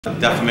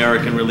Deaf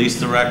American released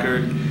the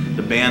record.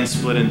 The band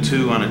split in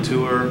two on a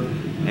tour,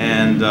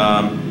 and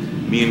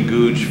me and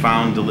Googe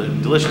found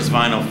Delicious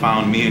Vinyl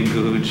found me and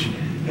Googe,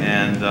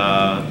 and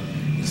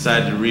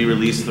decided to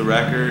re-release the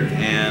record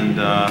and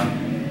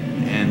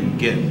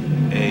get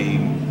a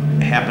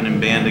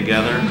happening band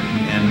together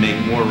and make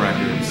more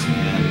records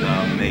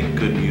and make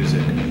good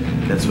music.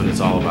 That's what it's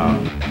all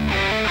about.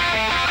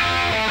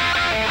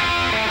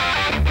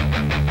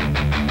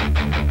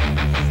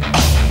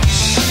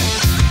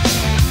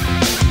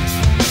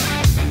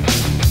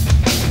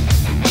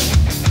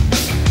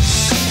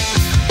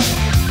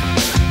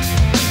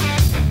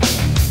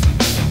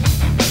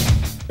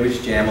 We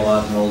just jam a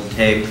lot and roll the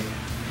tape,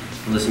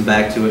 listen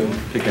back to it,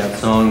 and pick out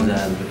songs and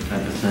that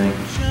type of thing.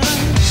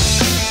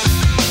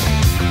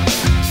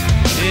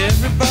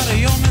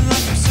 Everybody on me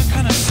like I'm some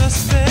kind of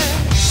suspect.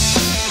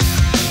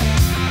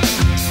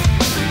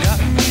 Got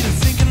me to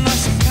thinking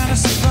like some kind of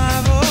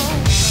survival.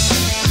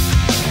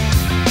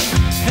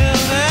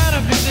 Hell,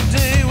 that'll be the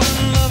day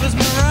when love is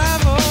my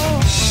rival.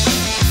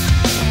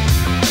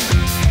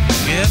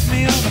 Get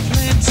me on the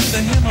plane to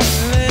the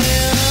Himalayas.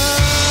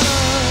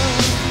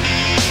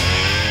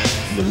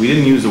 We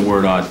didn't use the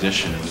word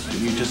audition.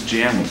 We just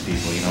jammed with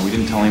people, you know. We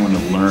didn't tell anyone to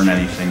learn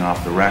anything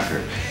off the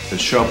record. But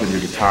show up with your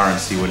guitar and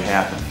see what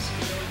happens.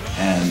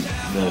 And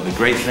the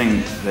great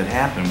thing that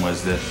happened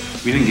was that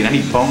we didn't get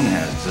any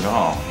boneheads at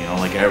all. You know,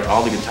 like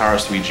all the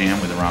guitarists we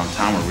jammed with around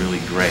town were really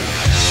great.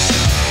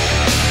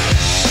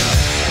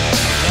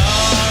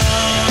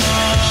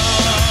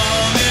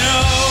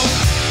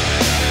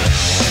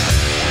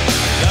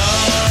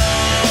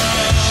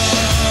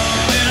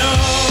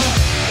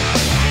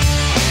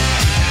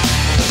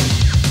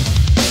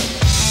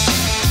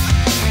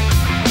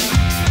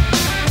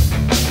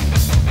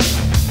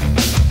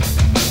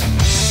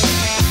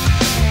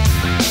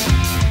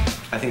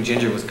 I think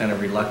Ginger was kind of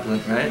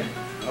reluctant, right?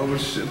 I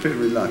was a bit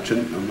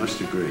reluctant, I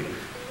must agree.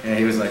 Yeah,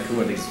 he was like,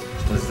 what is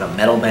this, a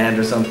metal band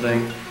or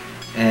something?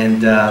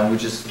 And we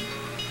just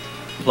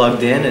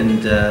plugged in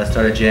and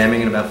started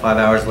jamming, and about 5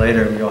 hours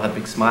later we all had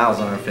big smiles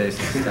on our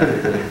faces.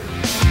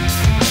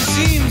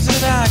 Seems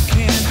that I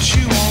can't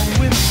chew on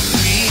whipped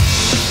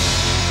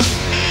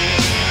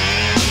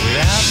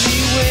without me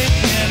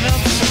waking up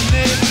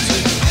someday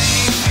to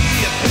paint me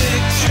a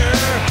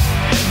picture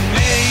and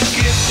make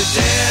it the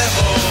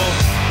devil.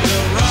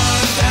 We'll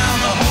run down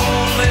the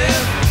whole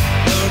lift,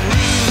 the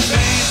roof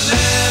ain't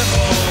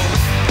level,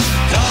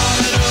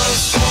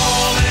 dominoes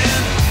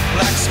falling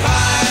like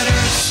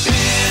spiders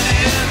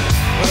spinning,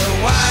 where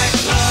white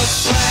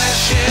gloves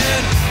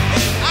flashing,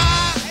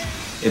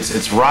 and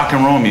It's rock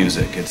and roll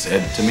music.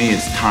 To me,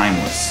 it's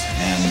timeless,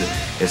 and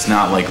it's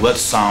not like,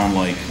 let's sound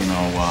like, you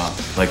know,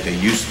 like they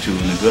used to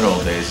in the good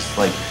old days. It's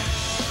like,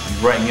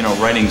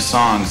 writing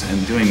songs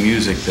and doing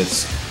music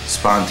that's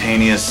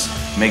spontaneous,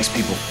 makes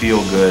people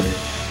feel good,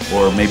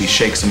 or maybe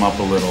shakes them up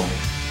a little.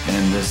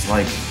 And it's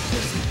like,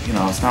 you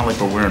know, it's not like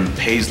we're wearing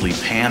paisley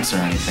pants or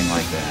anything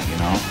like that, you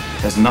know?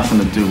 It has nothing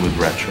to do with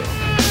retro.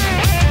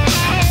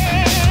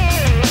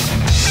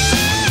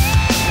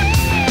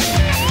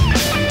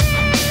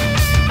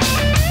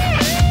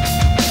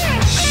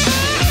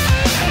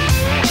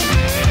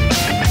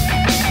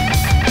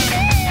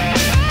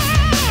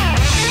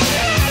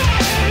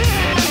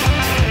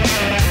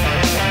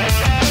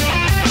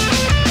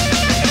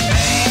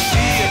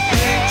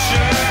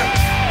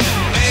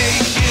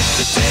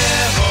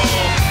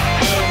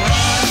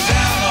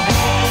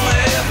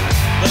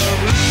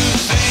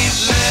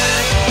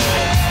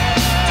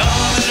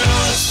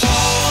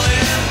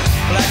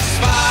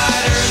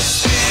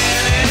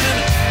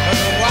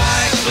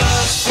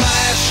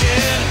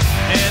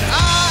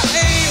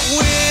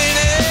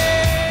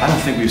 I don't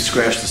think we've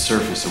scratched the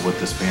surface of what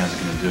this band's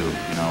going to do.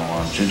 You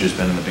know, Ginger's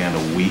been in the band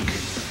a week,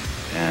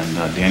 and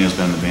Daniel's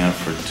been in the band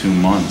for 2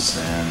 months,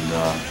 and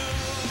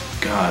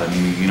God, I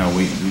mean, you know,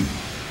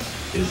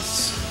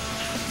 it's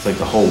like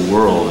the whole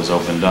world has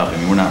opened up. I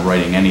mean, we're not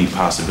writing any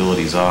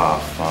possibilities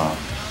off.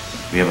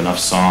 We have enough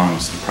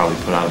songs to probably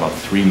put out about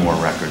 3 more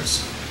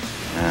records,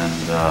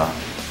 and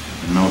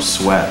no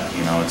sweat.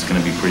 You know, it's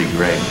going to be pretty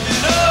great.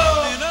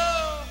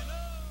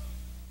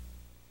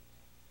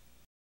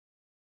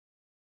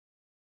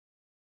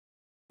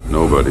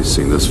 Nobody's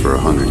seen this for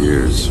 100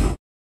 years.